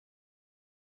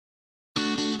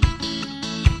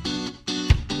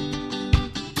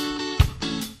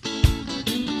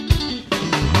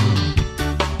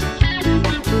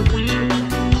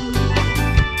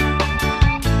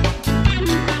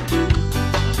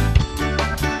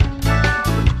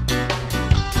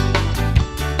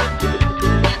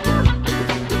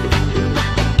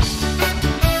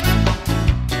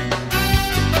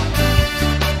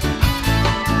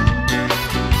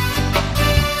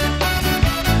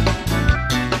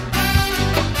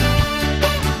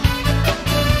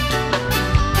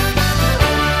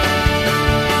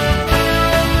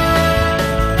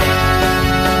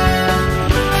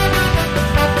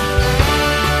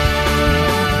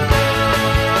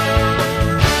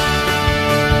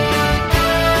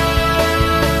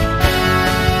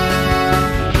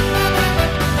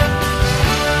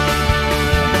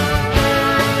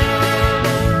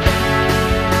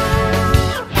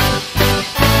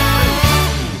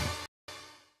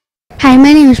Hi,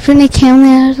 my name is Brittany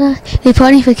Cameron,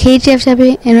 reporting for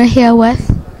KGFW, and we're here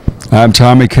with... I'm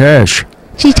Tommy Cash.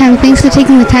 Gee, Tommy, thanks for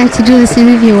taking the time to do this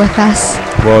interview with us.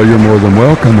 Well, you're more than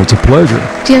welcome. It's a pleasure.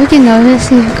 Do you ever get nervous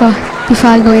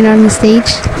before going on the stage?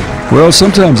 Well,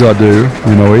 sometimes I do.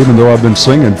 You know, even though I've been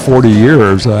singing 40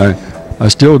 years, I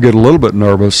still get a little bit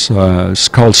nervous. It's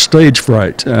called stage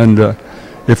fright. And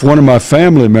if one of my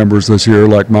family members is here,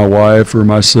 like my wife or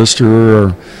my sister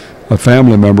or a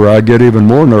family member, I get even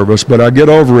more nervous, but I get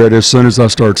over it as soon as I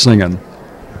start singing.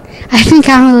 I think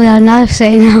I'm a little nervous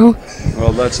right now.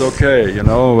 Well, that's okay. You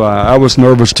know, I was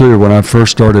nervous too when I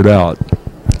first started out.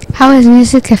 How has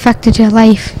music affected your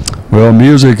life? Well,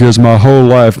 music is my whole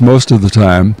life most of the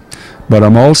time, but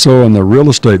I'm also in the real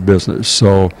estate business.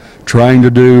 So trying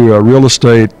to do real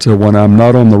estate when I'm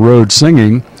not on the road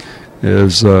singing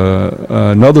is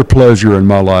another pleasure in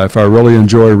my life. I really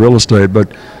enjoy real estate,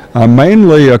 but I'm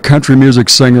mainly a country music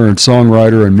singer and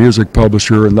songwriter and music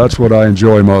publisher, and that's what I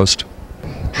enjoy most.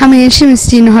 How many instruments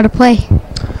do you know how to play?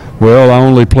 Well, I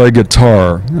only play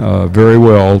guitar very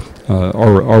well,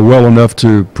 or well enough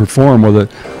to perform with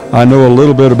it. I know a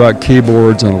little bit about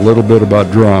keyboards and a little bit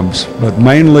about drums, but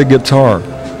mainly guitar.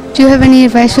 Do you have any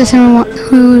advice for someone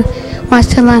who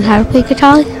wants to learn how to play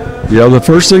guitar? Yeah, the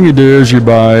first thing you do is you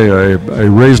buy a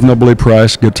reasonably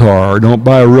priced guitar. Don't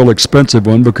buy a real expensive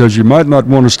one because you might not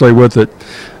want to stay with it.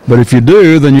 But if you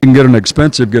do, then you can get an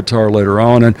expensive guitar later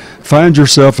on, and find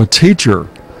yourself a teacher,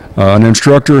 an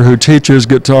instructor who teaches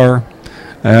guitar,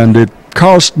 and it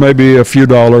costs maybe a few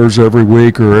dollars every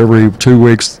week or every 2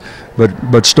 weeks,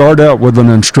 but start out with an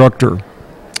instructor,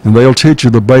 and they'll teach you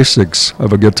the basics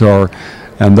of a guitar,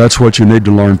 and that's what you need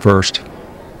to learn first.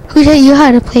 Who taught you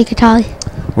how to play guitar?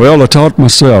 Well, I taught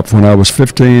myself when I was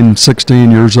 15,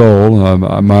 16 years old.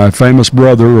 My famous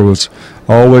brother was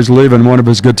always leaving one of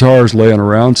his guitars laying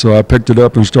around, so I picked it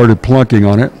up and started plunking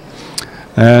on it.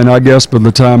 And I guess by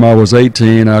the time I was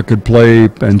 18, I could play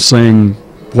and sing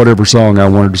whatever song I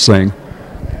wanted to sing.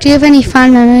 Do you have any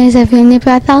fond memories of your new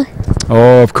brother?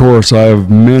 Oh, of course. I have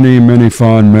many, many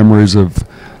fond memories of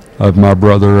my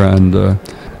brother, and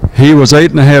he was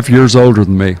 8.5 years older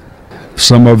than me.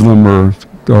 Some of them are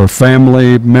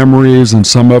family memories, and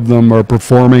some of them are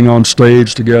performing on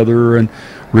stage together and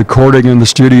recording in the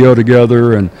studio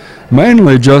together, and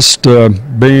mainly just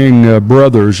being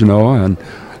brothers, you know. And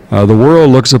the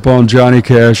world looks upon Johnny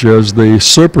Cash as the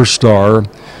superstar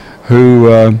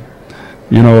who,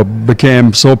 you know,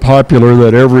 became so popular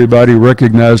that everybody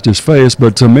recognized his face,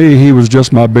 but to me, he was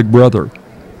just my big brother.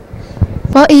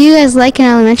 What were you guys like in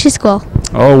elementary school?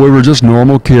 Oh, we were just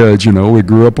normal kids, you know. We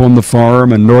grew up on the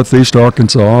farm in northeast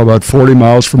Arkansas, about 40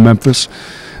 miles from Memphis.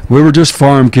 We were just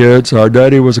farm kids. Our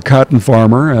daddy was a cotton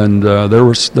farmer, and there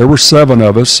were 7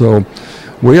 of us, so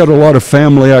we had a lot of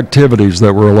family activities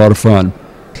that were a lot of fun.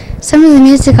 Some of the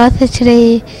music out there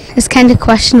today is kind of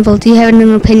questionable. Do you have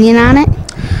an opinion on it?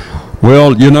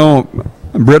 Well, you know,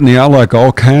 Brittany, I like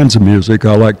all kinds of music.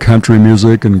 I like country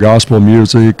music and gospel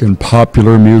music and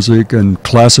popular music and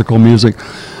classical music.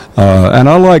 And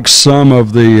I like some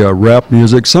of the rap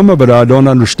music. Some of it I don't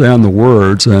understand the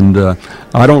words, and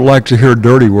I don't like to hear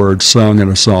dirty words sung in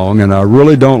a song, and I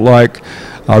really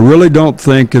don't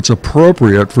think it's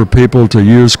appropriate for people to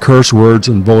use curse words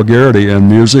and vulgarity in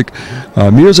music.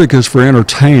 Music is for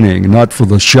entertaining, not for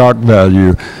the shock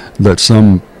value that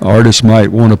some artists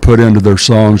might want to put into their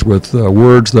songs with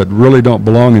words that really don't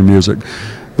belong in music.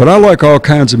 But I like all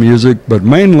kinds of music, but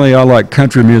mainly I like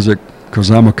country music because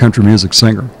I'm a country music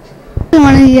singer.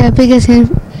 One of the biggest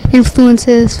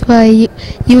influences for you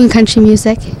in country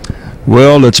music?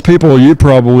 Well, it's people you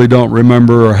probably don't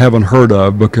remember or haven't heard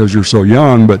of because you're so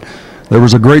young, but there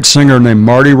was a great singer named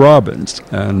Marty Robbins,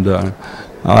 and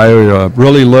I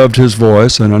really loved his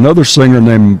voice, and another singer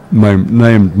named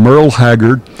Merle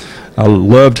Haggard. I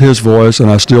loved his voice, and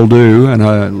I still do, and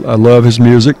I love his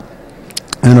music.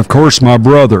 And of course, my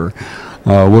brother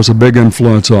was a big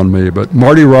influence on me. But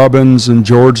Marty Robbins and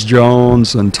George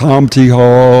Jones and Tom T.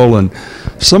 Hall and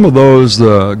some of those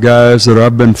guys that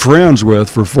I've been friends with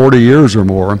for 40 years or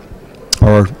more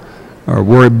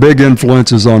were big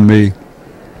influences on me.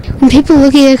 When people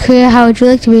look at your career, how would you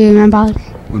like to be remembered?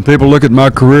 When people look at my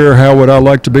career, how would I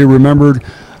like to be remembered?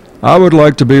 I would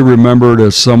like to be remembered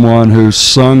as someone who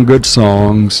sung good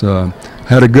songs,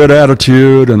 had a good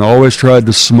attitude, and always tried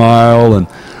to smile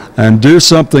and do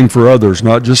something for others,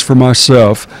 not just for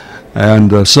myself,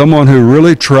 and someone who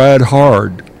really tried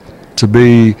hard to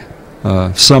be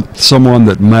someone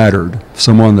that mattered.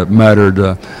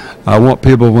 I want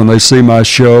people, when they see my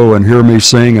show and hear me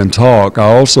sing and talk,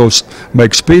 I also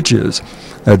make speeches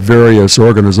at various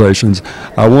organizations.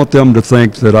 I want them to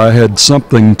think that I had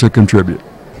something to contribute.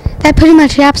 That pretty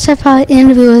much wraps up our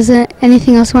interview. Is there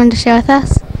anything else you wanted to share with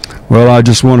us? Well, I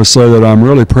just want to say that I'm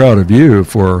really proud of you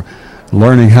for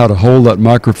learning how to hold that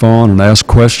microphone and ask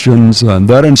questions, and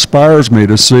that inspires me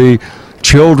to see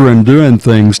children doing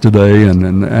things today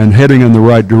and heading in the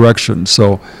right direction.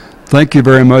 So thank you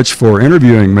very much for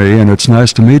interviewing me, and it's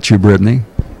nice to meet you, Brittany.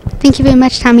 Thank you very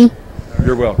much, Tommy.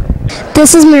 You're welcome.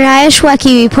 This is Mariah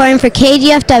Schwecke reporting for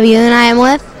KGFW, and I am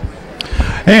with...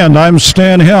 And I'm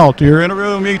Stan Helt. You're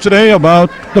interviewing me today about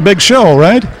the big show,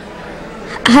 right?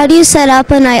 How do you set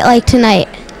up a night like tonight?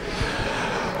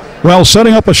 Well,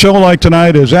 setting up a show like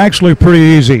tonight is actually pretty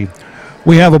easy.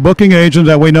 We have a booking agent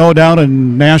that we know down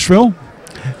in Nashville,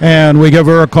 and we give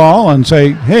her a call and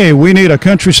say, hey, we need a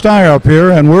country star up here,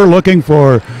 and we're looking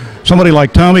for somebody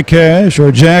like Tommy Cash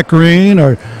or Jack Green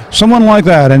or someone like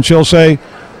that. And she'll say,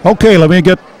 okay, let me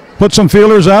put some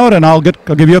feelers out, and I'll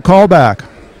give you a call back.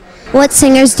 What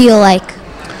singers do you like?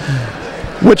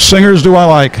 Which singers do I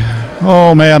like?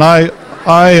 Oh, man,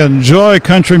 I enjoy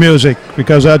country music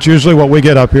because that's usually what we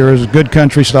get up here is good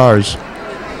country stars.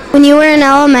 When you were in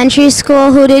elementary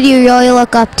school, who did you really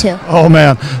look up to? Oh,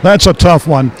 man, that's a tough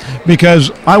one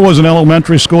because I was in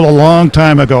elementary school a long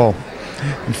time ago.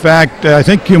 In fact, I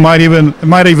think it might even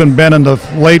been in the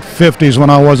late 50s when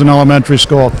I was in elementary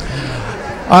school.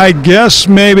 I guess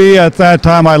maybe at that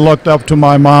time I looked up to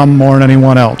my mom more than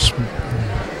anyone else.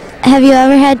 Have you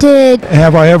ever had to...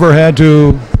 Have I ever had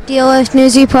to... deal with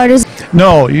news reporters?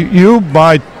 No, you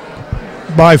by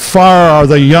far are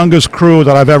the youngest crew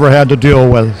that I've ever had to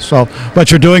deal with. So,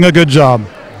 but you're doing a good job.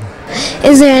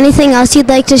 Is there anything else you'd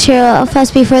like to share with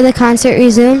us before the concert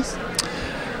resumes?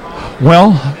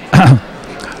 Well,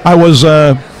 I was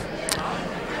a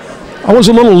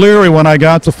little leery when I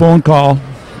got the phone call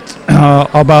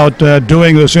about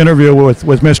doing this interview with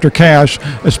Mr. Cash,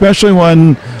 especially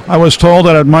when I was told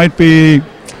that it might be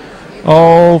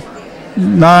 9,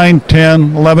 10,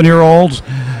 11-year-olds.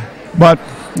 But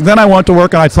then I went to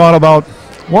work and I thought about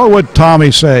what would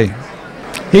Tommy say?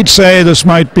 He'd say this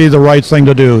might be the right thing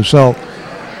to do. So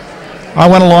I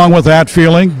went along with that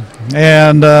feeling,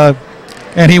 and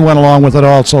he went along with it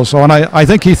also. So, and I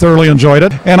think he thoroughly enjoyed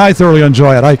it, and I thoroughly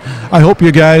enjoy it. I hope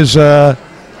you guys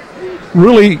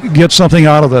really get something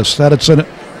out of this, that it's a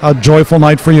joyful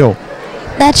night for you.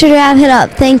 That should wrap it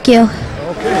up. Thank you.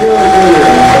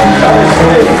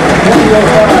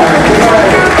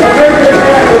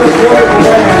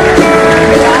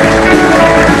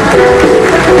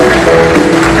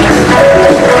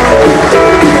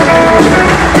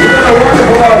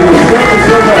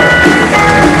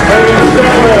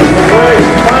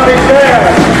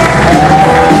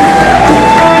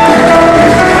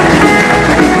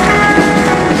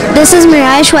 This is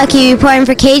Mariah Schwecke reporting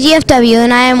for KGFW,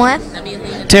 and I am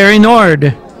with... Terry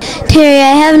Nord. Terry,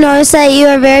 I have noticed that you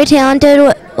are very talented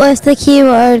with the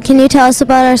keyboard. Can you tell us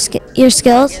about your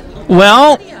skills?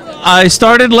 Well, I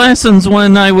started lessons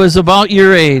when I was about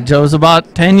your age. I was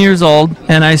about 10 years old,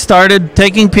 and I started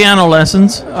taking piano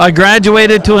lessons. I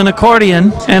graduated to an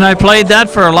accordion, and I played that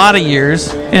for a lot of years.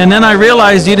 And then I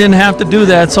realized you didn't have to do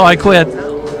that, so I quit.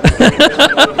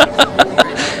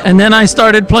 And then I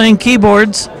started playing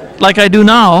keyboards like I do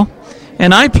now,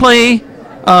 and I play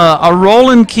a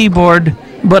Roland keyboard,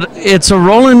 but it's a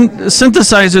Roland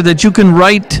synthesizer that you can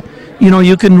write,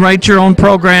 you can write your own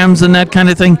programs and that kind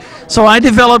of thing. So I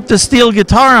developed a steel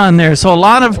guitar on there. So a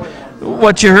lot of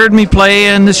what you heard me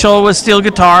play in the show was steel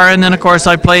guitar, and then of course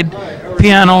I played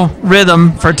piano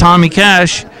rhythm for Tommy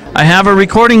Cash. I have a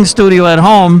recording studio at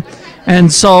home,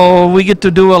 and so we get to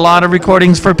do a lot of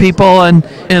recordings for people, and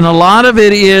a lot of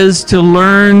it is to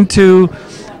learn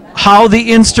how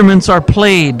the instruments are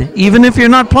played. Even if you're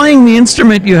not playing the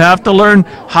instrument, you have to learn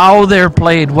how they're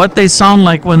played, what they sound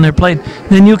like when they're played.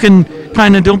 Then you can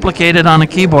kind of duplicate it on a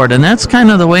keyboard, and that's kind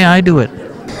of the way I do it.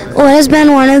 What has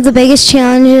been one of the biggest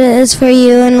challenges for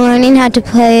you in learning how to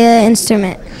play an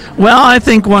instrument? Well, I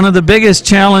think one of the biggest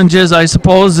challenges, I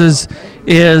suppose, is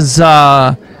boy,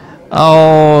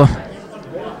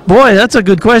 that's a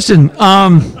good question.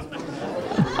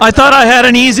 I thought I had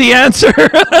an easy answer.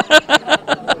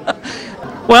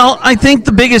 Well, I think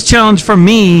the biggest challenge for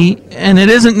me, and it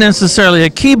isn't necessarily a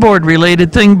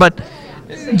keyboard-related thing, but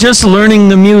just learning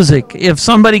the music. If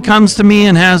somebody comes to me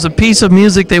and has a piece of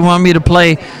music they want me to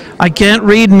play, I can't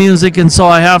read music, and so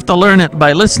I have to learn it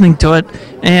by listening to it.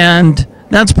 And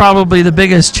that's probably the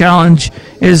biggest challenge,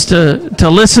 is to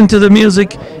listen to the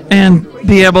music and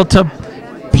be able to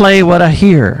play what I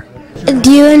hear.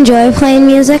 Do you enjoy playing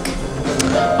music?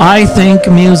 I think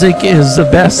music is the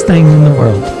best thing in the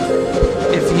world.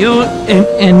 If you,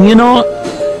 and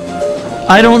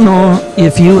I don't know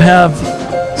if you have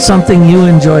something you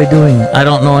enjoy doing. I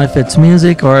don't know if it's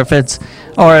music or if it's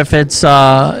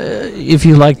if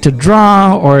you like to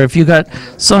draw, or if you got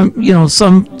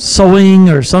some sewing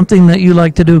or something that you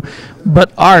like to do.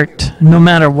 But art, no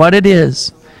matter what it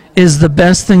is the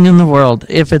best thing in the world.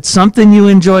 If it's something you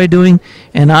enjoy doing,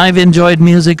 and I've enjoyed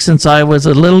music since I was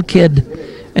a little kid,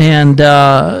 and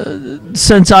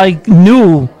since I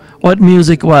knew what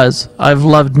music was, I've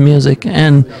loved music,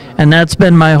 and that's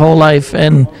been my whole life,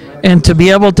 and to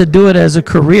be able to do it as a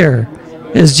career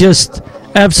is just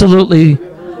absolutely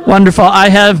wonderful. I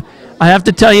have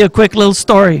to tell you a quick little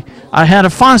story. I had a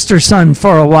foster son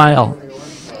for a while,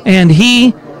 and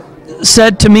he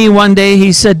said to me one day,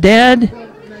 he said, "Dad,"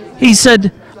 he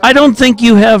said, "I don't think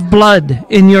you have blood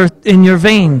in your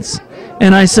veins."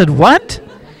 And I said, "What?"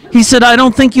 He said, "I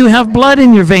don't think you have blood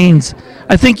in your veins.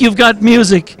 I think you've got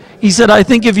music." He said, "I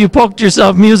think if you poked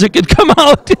yourself, music could come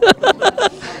out."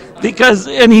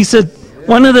 And he said,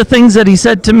 one of the things that he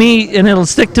said to me, and it'll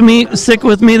stick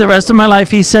with me the rest of my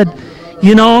life, he said,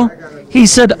 he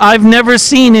said, "I've never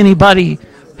seen anybody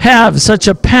have such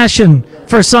a passion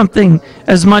for something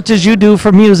as much as you do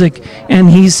for music." And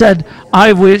he said,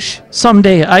 "I wish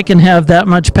someday I can have that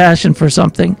much passion for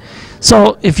something."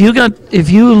 So if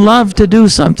you love to do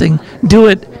something, do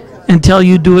it until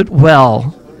you do it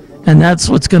well, and that's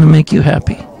what's going to make you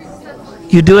happy.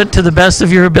 You do it to the best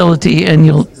of your ability, and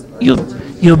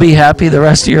you'll be happy the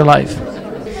rest of your life.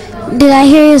 Did I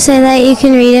hear you say that you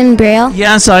can read in Braille?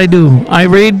 Yes, I do. I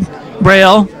read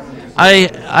Braille.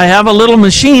 I have a little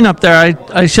machine up there.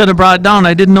 I should have brought it down.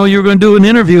 I didn't know you were going to do an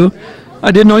interview.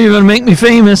 I didn't know you were going to make me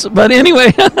famous. But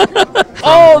anyway.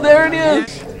 Oh, there it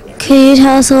is. Can you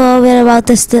tell us a little bit about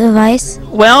this device?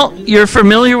 Well, you're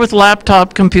familiar with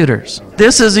laptop computers.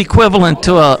 This is equivalent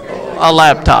to a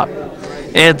laptop.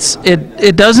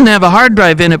 It doesn't have a hard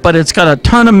drive in it, but it's got a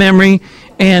ton of memory,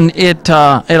 and it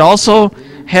also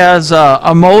has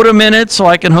a modem in it, so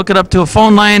I can hook it up to a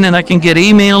phone line, and I can get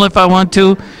email if I want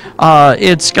to.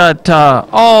 It's got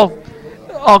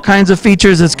all kinds of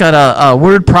features. It's got a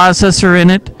word processor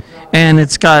in it, and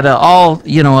it's got a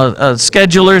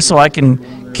scheduler, so I can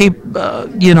keep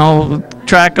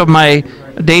track of my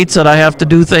dates that I have to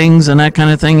do things and that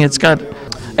kind of thing. It's got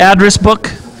address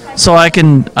book, so I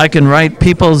can write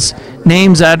people's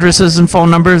names, addresses, and phone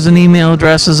numbers, and email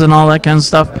addresses, and all that kind of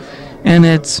stuff.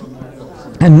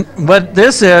 And what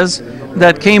this is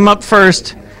that came up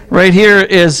first right here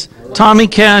is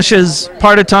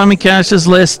part of Tommy Cash's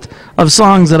list of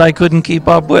songs that I couldn't keep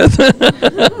up with.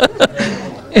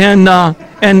 And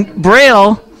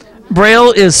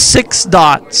Braille is 6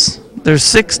 dots. There's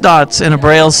 6 dots in a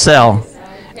Braille cell,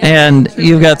 and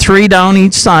you've got 3 down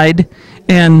each side,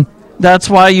 and that's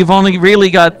why you've only really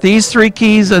got these 3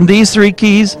 keys and these 3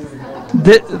 keys.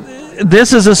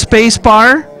 This is a space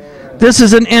bar. This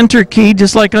is an enter key,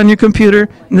 just like on your computer,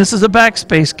 and this is a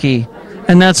backspace key,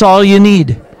 and that's all you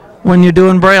need when you're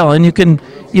doing Braille. And you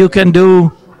can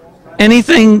do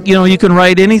anything. You can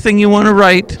write anything you want to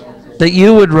write that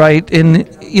you would write in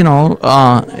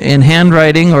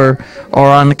handwriting or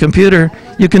on the computer.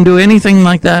 You can do anything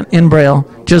like that in Braille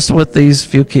just with these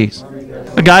few keys.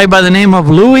 A guy by the name of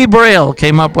Louis Braille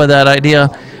came up with that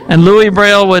idea, and Louis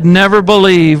Braille would never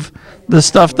believe the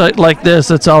stuff like this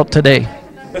that's out today.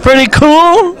 Pretty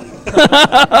cool?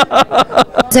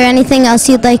 Is there anything else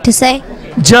you'd like to say?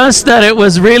 Just that it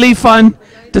was really fun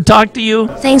to talk to you.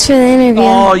 Thanks for the interview.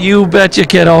 Oh, you betcha,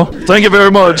 kiddo. Thank you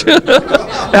very much.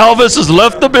 Elvis has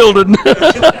left the building.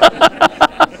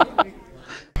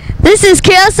 This is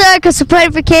Carol Sarkis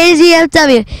reporting for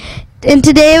KGFW, and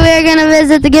today we are going to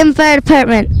visit the Gibbon Fire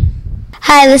Department.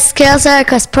 Hi, this is Carol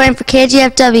Sarkis reporting for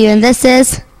KGFW, and this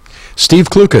is Steve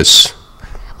Klukas.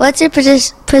 What's your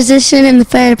position in the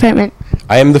fire department?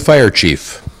 I am the fire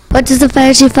chief. What does the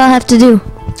fire chief all have to do?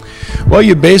 Well,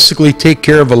 you basically take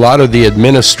care of a lot of the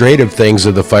administrative things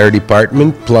of the fire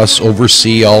department, plus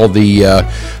oversee all the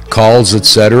calls,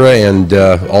 etc., and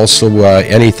also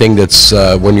anything that's,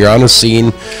 when you're on a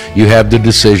scene, you have the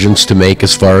decisions to make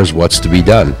as far as what's to be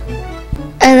done.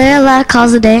 Are there a lot of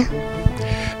calls a day?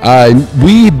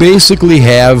 We basically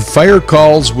have fire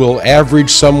calls will average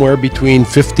somewhere between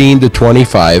 15 to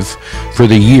 25 for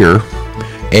the year,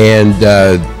 and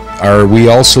we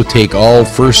also take all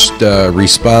first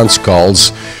response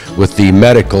calls with the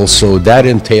medical, so that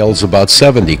entails about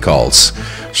 70 calls.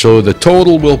 So the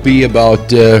total will be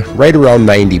about right around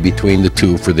 90 between the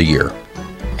two for the year.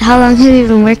 How long have you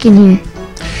been working here?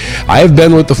 I've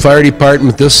been with the fire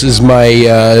department. This is my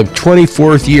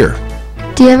 24th year.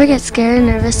 Do you ever get scared and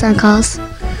nervous on calls?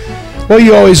 Well,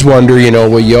 you always wonder, you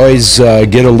always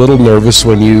get a little nervous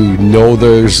when you know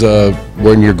there's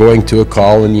when you're going to a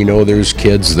call and you know there's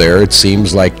kids there, it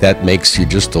seems like that makes you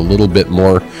just a little bit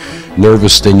more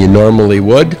nervous than you normally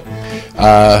would.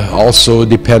 Also,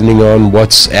 depending on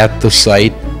what's at the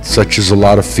site, such as a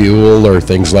lot of fuel or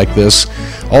things like this,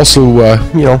 also,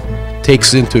 you know,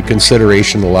 takes into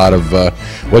consideration a lot of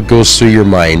what goes through your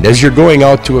mind. As you're going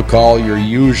out to a call, you're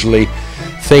usually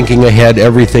thinking ahead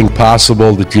everything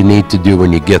possible that you need to do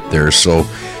when you get there. So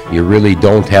you really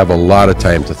don't have a lot of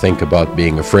time to think about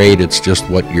being afraid. It's just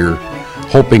what you're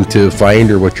hoping to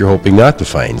find or what you're hoping not to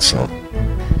find. So,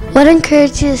 What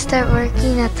encouraged you to start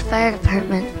working at the fire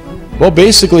department? well,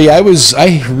 basically, I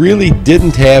really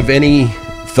didn't have any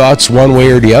thoughts one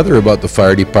way or the other about the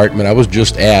fire department. I was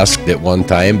just asked at one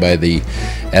time by the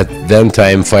at then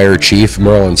time fire chief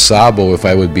Merlin Sabo if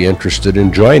I would be interested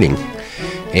in joining,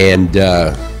 and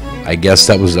I guess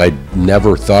that was, I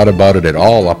never thought about it at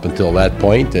all up until that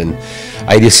point, and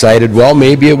I decided, well,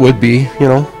 maybe it would be, you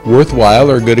know,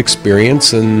 worthwhile or a good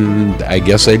experience, and I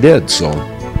guess I did. So,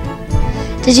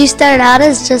 Did you start out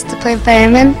as just a plain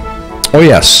fireman? oh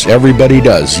yes, everybody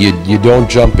does. You don't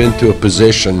jump into a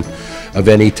position of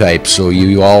any type. So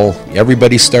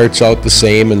everybody starts out the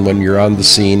same, and when you're on the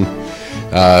scene,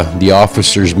 the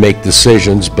officers make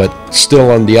decisions, but still,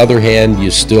 on the other hand,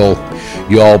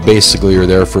 you all basically are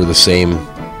there for the same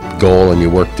goal, and you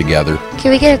work together.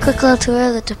 Can we get a quick little tour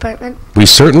of the department? We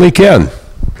certainly can.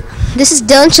 This is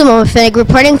Dylan Shimonofinig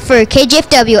reporting for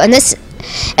KGFW,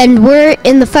 and we're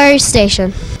in the fire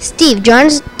station. Steve, do you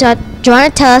want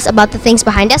to tell us about the things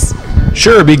behind us?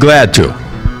 Sure, be glad to.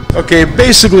 Okay,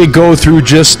 basically go through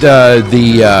just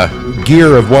the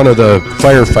gear of one of the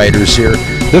firefighters here.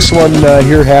 This one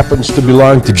here happens to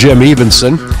belong to Jim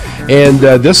Evenson, and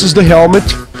this is the helmet,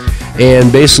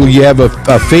 and basically you have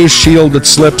a face shield that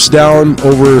slips down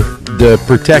over to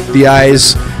protect the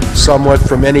eyes somewhat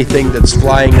from anything that's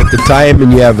flying at the time,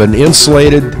 and you have an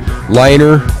insulated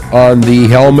liner on the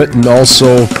helmet, and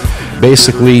also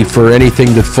basically for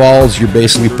anything that falls, you're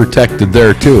basically protected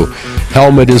there too.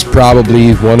 Helmet is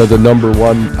probably one of the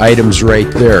 #1 items right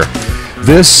there.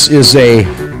 This is a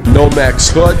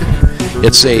Nomex hood.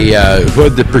 It's a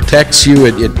hood that protects you.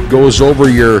 It goes over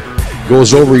your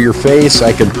face.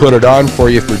 I can put it on for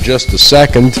you for just a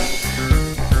second,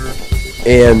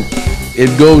 and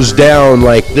it goes down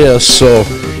like this, so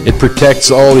it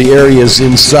protects all the areas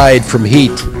inside from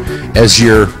heat as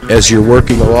you're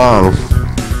working along.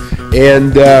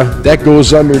 And that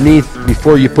goes underneath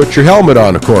before you put your helmet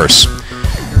on, of course.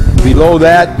 Below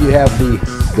that, you have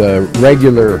the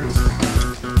regular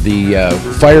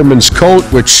fireman's coat,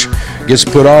 which gets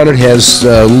put on. It has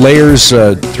layers,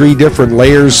 3 different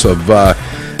layers of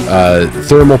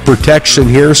thermal protection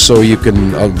here, so you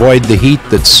can avoid the heat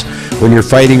that's when you're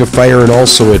fighting a fire, and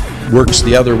also it works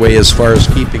the other way as far as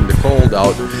keeping the cold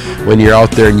out when you're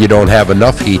out there and you don't have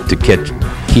enough heat to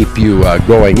keep you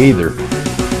going either.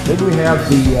 Then we have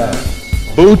the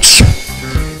boots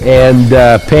and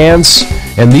pants,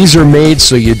 and these are made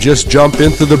so you just jump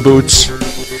into the boots,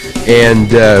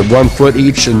 and 1 foot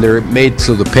each, and they're made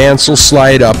so the pants will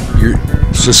slide up, your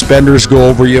suspenders go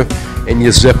over you, and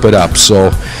you zip it up.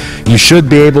 So you should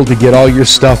be able to get all your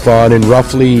stuff on in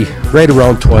roughly right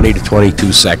around 20 to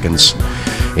 22 seconds.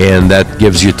 And that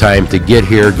gives you time to get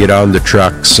here, get on the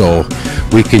truck. So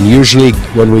we can usually,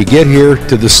 when we get here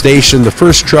to the station, the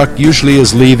first truck usually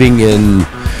is leaving in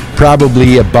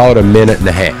probably about a minute and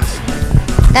a half.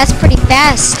 That's pretty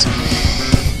fast.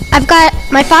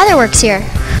 My father works here.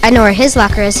 I know where his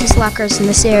locker is. His locker's in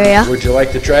this area. Would you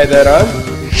like to try that on?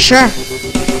 Sure.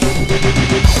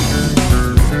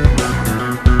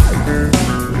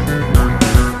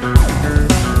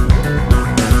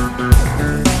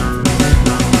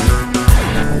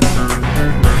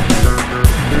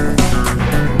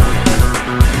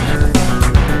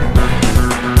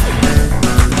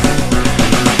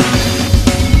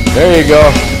 There you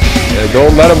go. Yeah,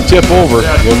 don't let them tip over.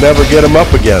 You'll never get them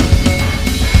up again.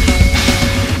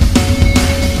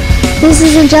 This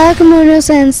is Angelica Munoz,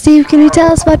 and Steve, can you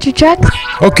tell us about your truck?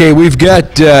 Okay, we've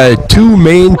got 2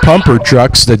 main pumper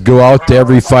trucks that go out to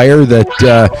every fire. That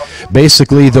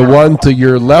basically the one to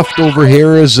your left over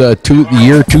here is the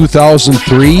year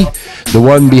 2003. The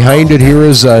one behind it here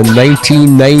is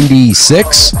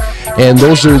 1996, and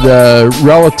those are the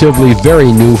relatively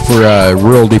very new for a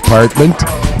rural department.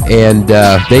 And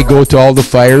they go to all the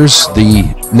fires. The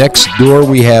next door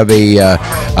we have a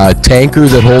tanker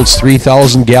that holds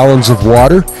 3,000 gallons of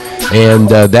water, and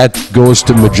that goes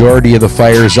to majority of the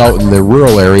fires out in the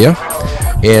rural area.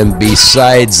 And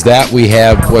besides that, we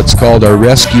have what's called our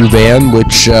rescue van,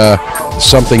 which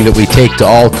something that we take to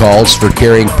all calls for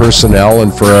carrying personnel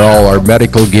and for all our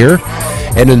medical gear.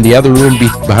 And in the other room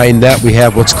behind that, we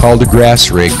have what's called a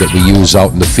grass rig that we use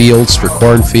out in the fields for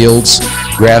cornfields,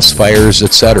 grass fires,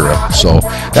 etc. So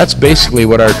that's basically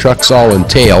what our trucks all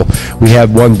entail. We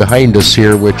have one behind us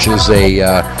here, which is a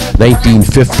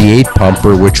 1958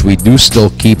 pumper, which we do still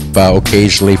keep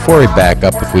occasionally for a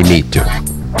backup if we need to.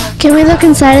 Can we look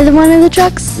inside of one of the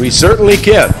trucks? We certainly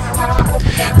can.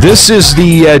 This is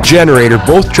the generator.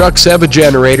 Both trucks have a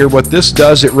generator. What this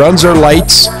does, it runs our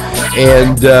lights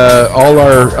and all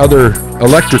our other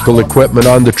electrical equipment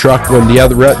on the truck when the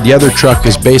other truck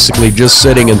is basically just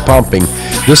sitting and pumping.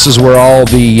 This is where all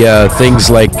the things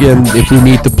like if we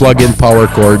need to plug in power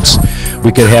cords,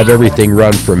 we can have everything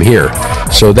run from here.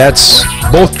 So that's,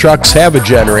 both trucks have a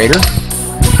generator.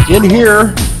 In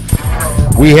here,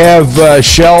 we have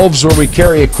shelves where we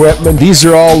carry equipment. These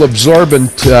are all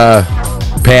absorbent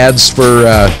pads for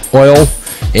oil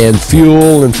and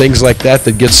fuel and things like that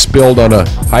that gets spilled on a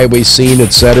highway scene,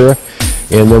 etc.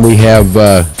 And then we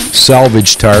have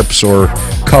salvage tarps or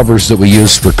covers that we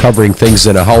use for covering things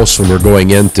in a house when we're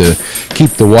going in to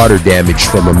keep the water damage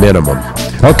from a minimum.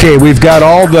 Okay, we've got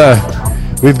all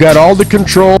the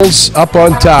controls up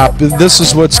on top. This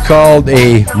is what's called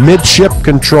a midship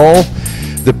control.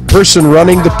 The person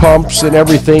running the pumps and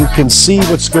everything can see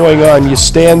what's going on. You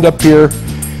stand up here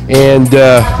and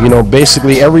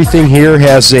basically everything here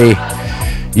has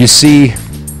you see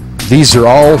these are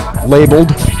all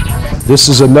labeled. This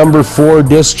is a number 4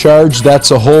 discharge. That's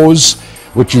a hose.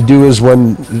 What you do is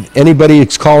when anybody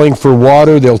is calling for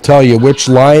water, they'll tell you which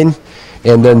line,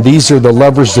 and then these are the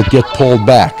levers that get pulled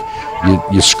back.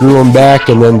 You screw them back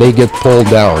and then they get pulled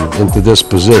down into this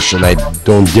position. I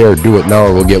don't dare do it now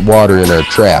or we'll get water in our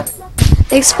trap.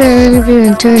 Thanks for the interview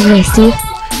and tour today, Steve.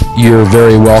 You're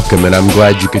very welcome, and I'm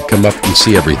glad you could come up and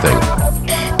see everything.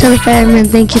 Tell the firemen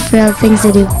thank you for all the things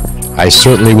they do. I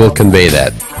certainly will convey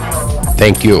that.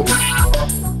 Thank you.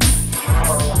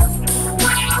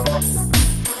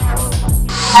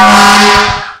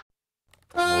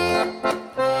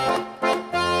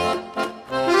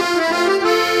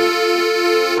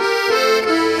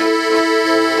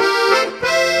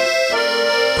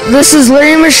 This is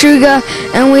Larry Mashuga,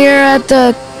 and we are at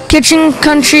the Kitchen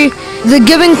Country, the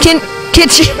Gibbon Kitchen.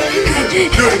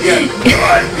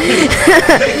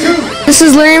 This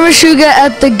is Larry Mashuga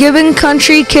at the Gibbon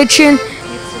Country Kitchen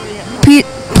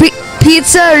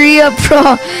Pizzeria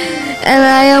Pro, and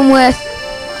I am with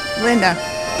Linda.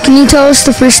 Can you tell us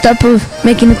the first step of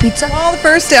making a pizza? Well, the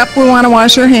first step, we want to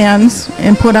wash our hands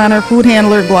and put on our food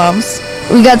handler gloves.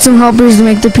 We got some helpers to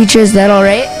make the pizza. Is that all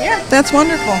right? Yeah, that's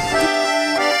wonderful.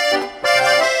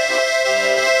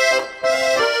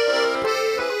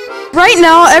 Right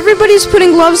now, everybody's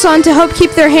putting gloves on to help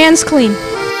keep their hands clean.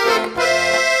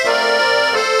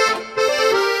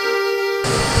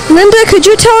 Linda, could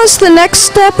you tell us the next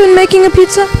step in making a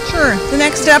pizza? Sure. The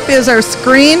next step is our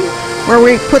screen, where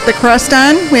we put the crust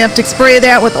on. We have to spray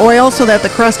that with oil so that the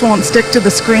crust won't stick to the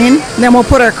screen. Then we'll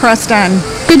put our crust on.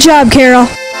 Good job, Carol.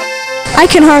 I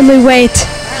can hardly wait.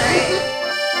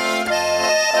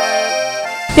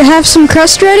 You have some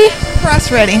crust ready? Crust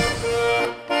ready.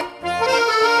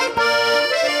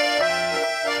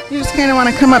 You just kind of want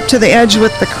to come up to the edge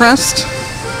with the crust.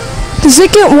 Does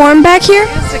it get warm back here?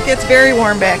 Yes, it gets very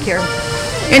warm back here.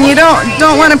 And you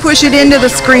don't want to push it into the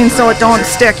screen so it don't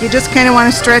stick. You just kind of want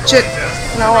to stretch it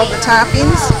and all of the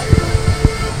toppings.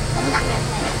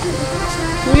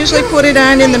 We usually put it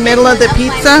on in the middle of the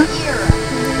pizza.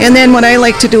 And then what I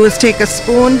like to do is take a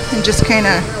spoon and just kind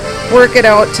of work it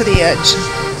out to the edge.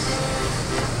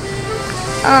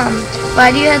 Why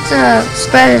do you have to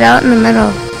spread it out in the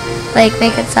middle? Like,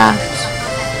 make it soft?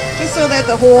 Just so that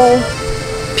the whole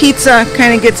pizza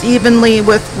kind of gets evenly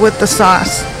with the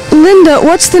sauce. Linda,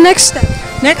 what's the next step?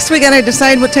 Next, we got to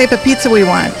decide what type of pizza we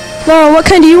want. Laura, what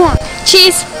kind do you want?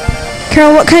 Cheese.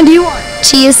 Carol, what kind do you want?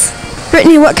 Cheese.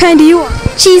 Brittany, what kind do you want?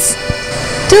 Cheese.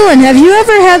 Dylan, have you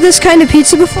ever had this kind of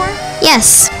pizza before?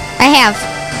 Yes, I have.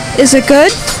 Is it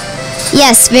good?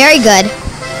 Yes, very good.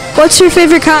 What's your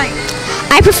favorite kind?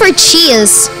 I prefer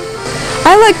cheese.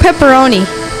 I like pepperoni.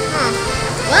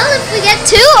 Well, if we get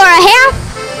 2 or a half,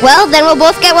 well, then we'll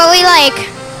both get what we like.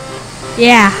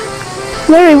 Yeah.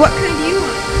 Larry, what kind do you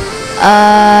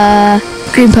want?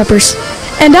 Green peppers.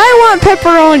 And I want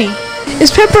pepperoni.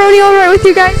 Is pepperoni all right with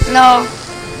you guys? No.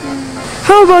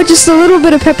 How about just a little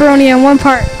bit of pepperoni on one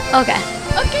part? Okay.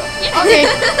 Okay.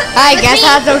 I guess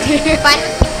that's okay. Fine.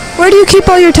 Where do you keep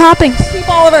all your toppings? Keep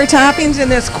all of our toppings in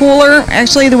this cooler.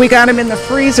 Actually, we got them in the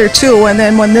freezer too, and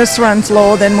then when this runs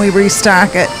low, then we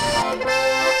restock it.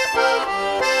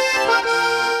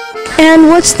 And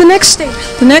what's the next stage?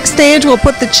 The next stage, we'll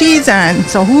put the cheese on.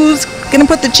 So who's going to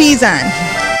put the cheese on?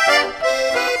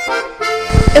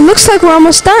 It looks like we're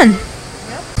almost done.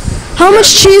 How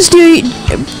much cheese do you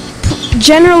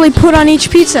generally put on each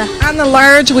pizza? On the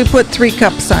large, we put 3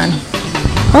 cups on.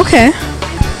 Okay.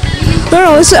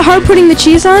 Laurel, is it hard putting the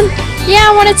cheese on?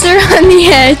 Yeah, when it's around the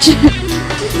edge.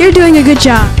 You're doing a good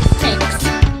job. Thanks.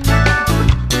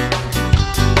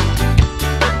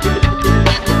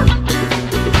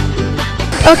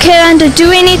 Okay, Linda, do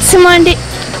we need someone to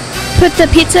put the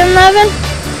pizza in the oven?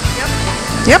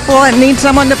 Yep, well, it needs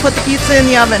someone to put the pizza in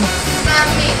the oven.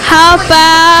 How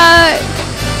about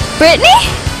Brittany?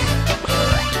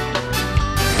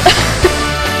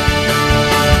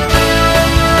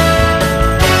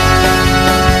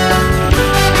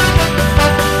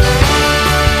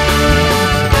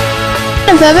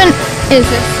 What oven is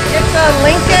this? It's a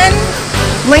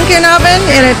Lincoln oven,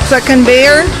 and it's a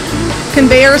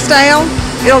conveyor style.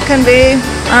 It'll convey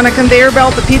on a conveyor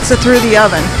belt the pizza through the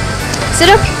oven. Is it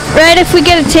right if we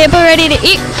get a table ready to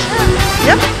eat?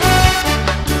 Yep.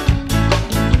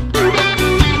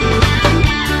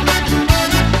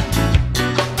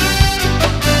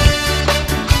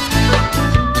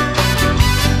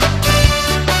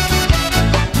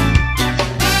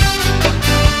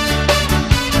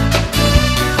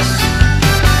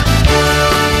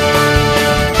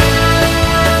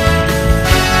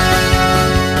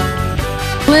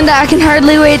 Linda, I can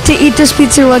hardly wait to eat this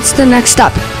pizza. What's the next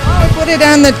step? We put it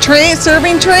on the tray,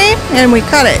 serving tray, and we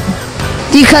cut it.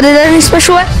 Do you cut it any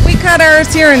special way? We cut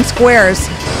ours here in squares.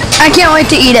 I can't wait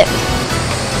to eat it.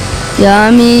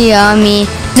 Yummy, yummy.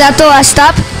 Is that the last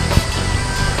step?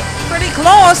 Pretty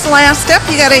close. Last step,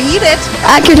 you gotta eat it.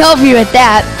 I could help you with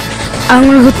that. I'm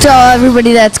gonna go tell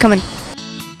everybody that's coming.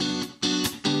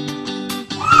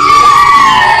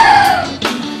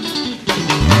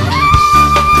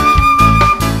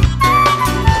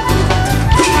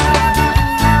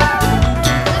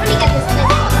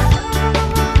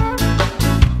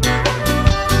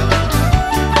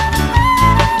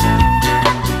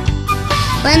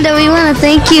 Linda, we want to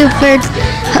thank you for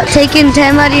taking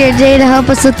time out of your day to help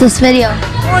us with this video.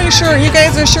 Oh, you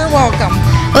guys are sure welcome.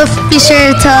 We'll be sure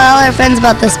to tell all our friends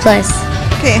about this place.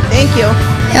 Okay, thank you.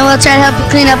 And we'll try to help you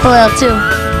clean up a little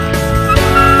too.